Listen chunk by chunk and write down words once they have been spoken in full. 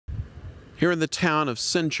Here in the town of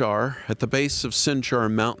Sinjar, at the base of Sinjar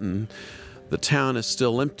Mountain, the town is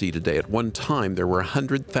still empty today. At one time, there were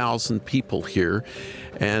 100,000 people here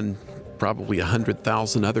and probably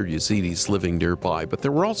 100,000 other Yazidis living nearby. But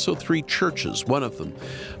there were also 3 churches, one of them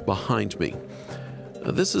behind me.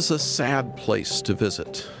 This is a sad place to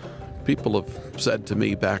visit. People have said to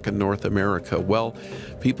me back in North America, well,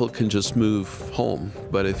 people can just move home.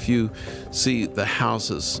 But if you see the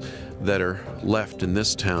houses that are left in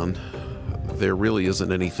this town, there really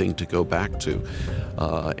isn't anything to go back to.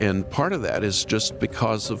 And part of that is just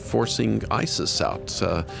because of forcing ISIS out.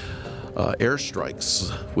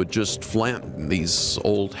 Airstrikes would just flatten these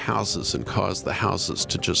old houses and cause the houses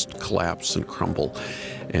to just collapse and crumble.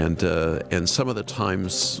 And some of the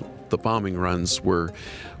times the bombing runs were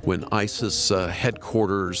when ISIS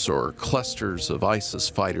headquarters or clusters of ISIS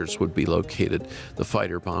fighters would be located. The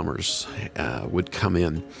fighter bombers would come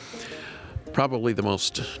in. Probably the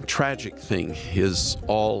most tragic thing is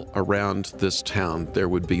all around this town there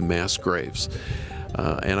would be mass graves.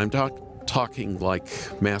 And I'm talking like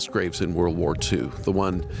mass graves in World War II. The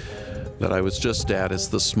one that I was just at is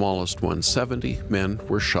the smallest one. 70 men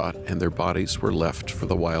were shot and their bodies were left for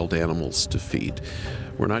the wild animals to feed.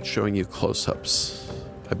 We're not showing you close-ups.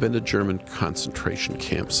 I've been to German concentration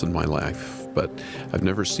camps in my life, but I've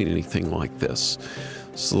never seen anything like this.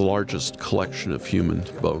 This is the largest collection of human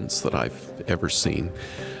bones that I've ever seen.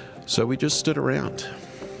 So we just stood around,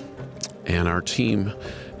 and our team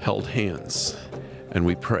held hands, and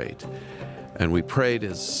we prayed. And we prayed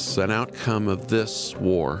as an outcome of this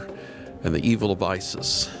war and the evil of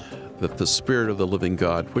ISIS, that the Spirit of the living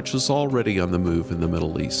God, which is already on the move in the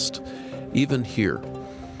Middle East, even here,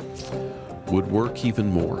 would work even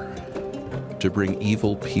more to bring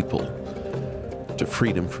evil people to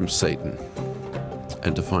freedom from Satan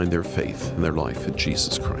and to find their faith and their life in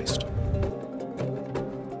Jesus Christ.